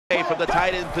From the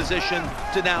tight end position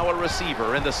to now a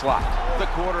receiver in the slot. The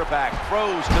quarterback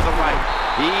throws to the right.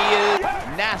 He is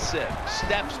Nassib,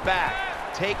 steps back,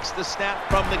 takes the snap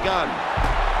from the gun.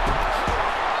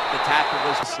 The tackle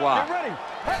was the slot.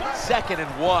 2nd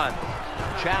and 1.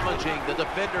 Challenging the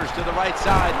defenders to the right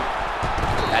side.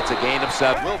 That's a gain of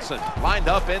 7. Wilson lined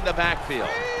up in the backfield.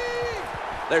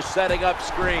 They're setting up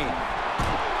screen.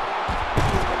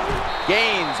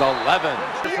 Gains 11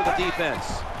 for the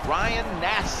defense. Ryan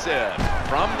Nassib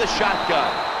from the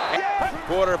shotgun.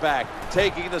 Quarterback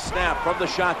taking the snap from the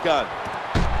shotgun.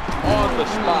 On the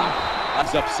spot.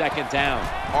 That's up 2nd down.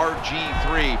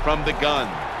 RG3 from the gun.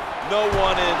 No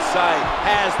one in sight.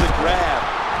 Has the grab.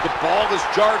 The ball is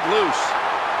jarred loose.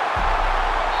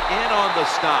 In on the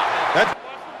stop.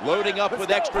 Loading up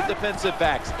with extra defensive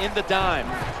backs in the dime.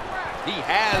 He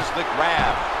has the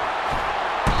grab.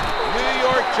 New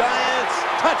York Giants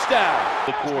touchdown.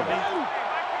 The quarter.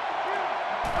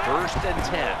 1st and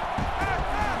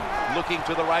 10. Looking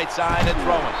to the right side and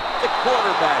throwing. The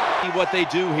quarterback. See what they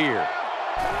do here.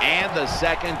 And the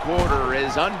 2nd quarter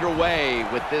is underway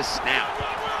with this snap.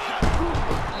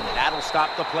 That'll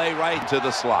stop the play right to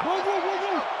the slot.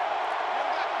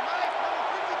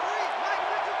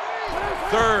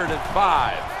 3rd and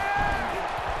 5.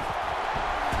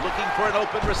 Looking for an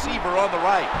open receiver on the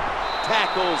right.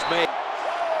 Tackles made.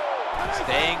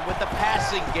 Staying with the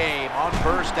passing game on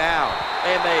 1st down.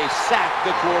 And they sack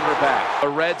the quarterback. The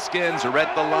Redskins are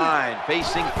at the line,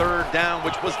 facing 3rd down,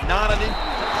 which was not a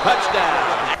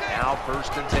touchdown. Now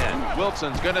 1st and 10.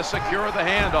 Wilson's going to secure the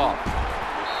handoff.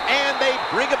 And they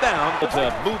bring him down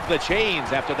to move the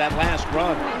chains after that last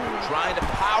run. Trying to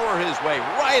power his way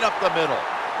right up the middle.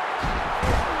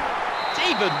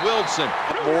 David Wilson,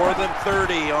 more than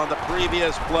 30 on the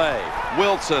previous play.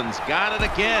 Wilson's got it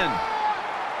again.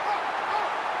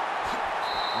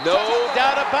 No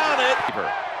doubt about it.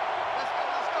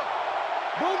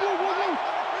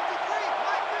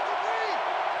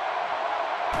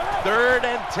 3rd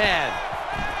and 10.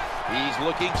 He's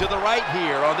looking to the right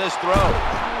here on this throw.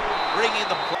 Bringing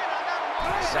the play.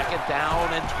 2nd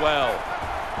down and 12.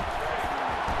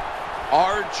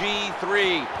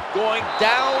 RG3 going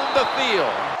down the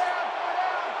field.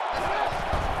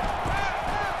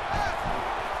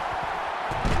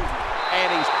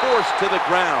 And he's forced to the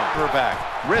ground. Quarterback.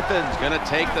 Griffin's going to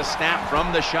take the snap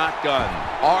from the shotgun.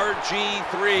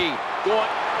 RG3 going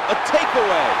a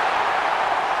takeaway.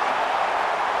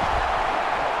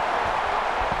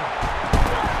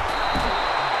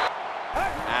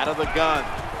 Out of the gun.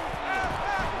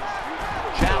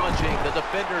 Challenging the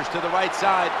defenders to the right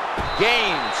side.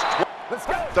 Gains.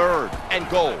 3rd and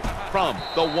goal from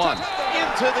the 1.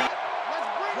 Into the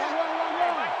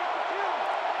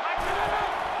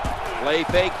play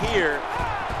fake here.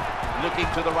 Looking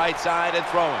to the right side and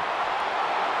throwing.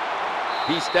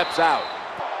 He steps out.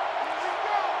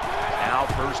 Now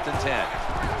 1st and 10.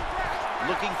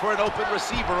 Looking for an open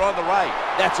receiver on the right.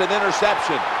 That's an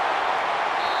interception.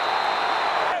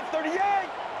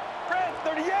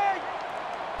 38.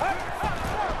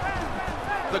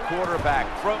 The quarterback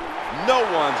from no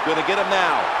one's going to get him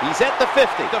now. He's at the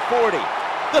 50, the 40,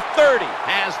 the 30.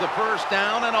 Has the 1st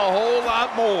down and a whole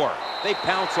lot more. They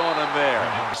pounce on him there.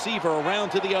 Receiver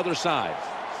around to the other side.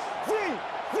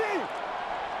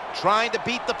 Trying to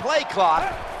beat the play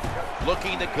clock.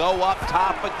 Looking to go up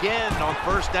top again on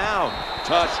 1st down.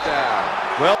 Touchdown.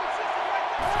 Well,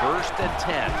 1st and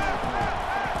 10.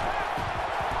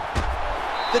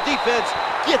 The defense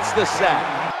gets the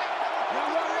sack.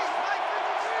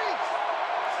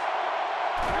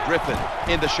 Griffin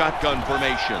in the shotgun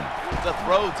formation. The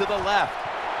throw to the left.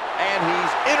 And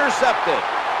he's intercepted.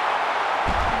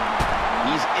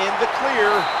 He's in the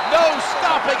clear. No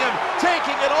stopping him.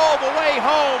 Taking it all the way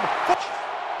home.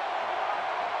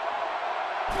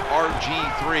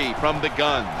 RG3 from the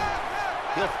gun.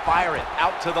 He'll fire it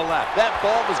out to the left. That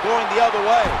ball was going the other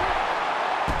way.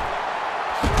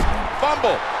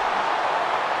 Fumble.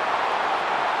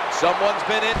 Someone's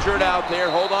been injured out there.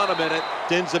 Hold on a minute.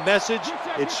 Sends a message.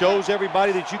 It shows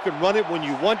everybody that you can run it when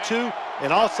you want to.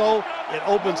 And also, it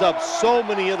opens up so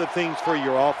many other things for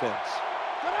your offense.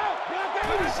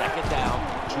 2nd down,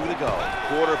 2 to go.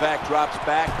 Quarterback drops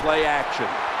back, play action.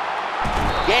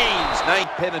 Gains, 9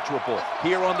 penetrable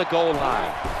here on the goal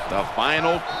line. The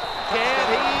final, can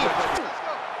he?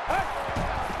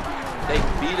 They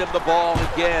feed him the ball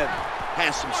again.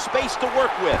 Has some space to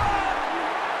work with.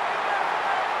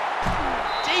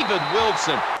 David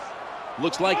Wilson.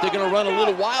 Looks like they're going to run a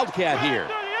little wildcat here.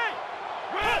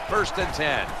 1st and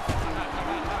 10.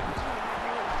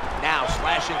 Now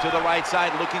slashing to the right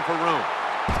side, looking for room.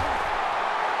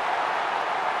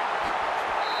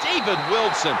 David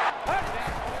Wilson.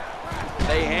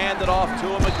 They hand it off to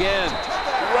him again.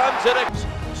 Runs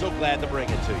it. So glad to bring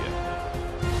it to you.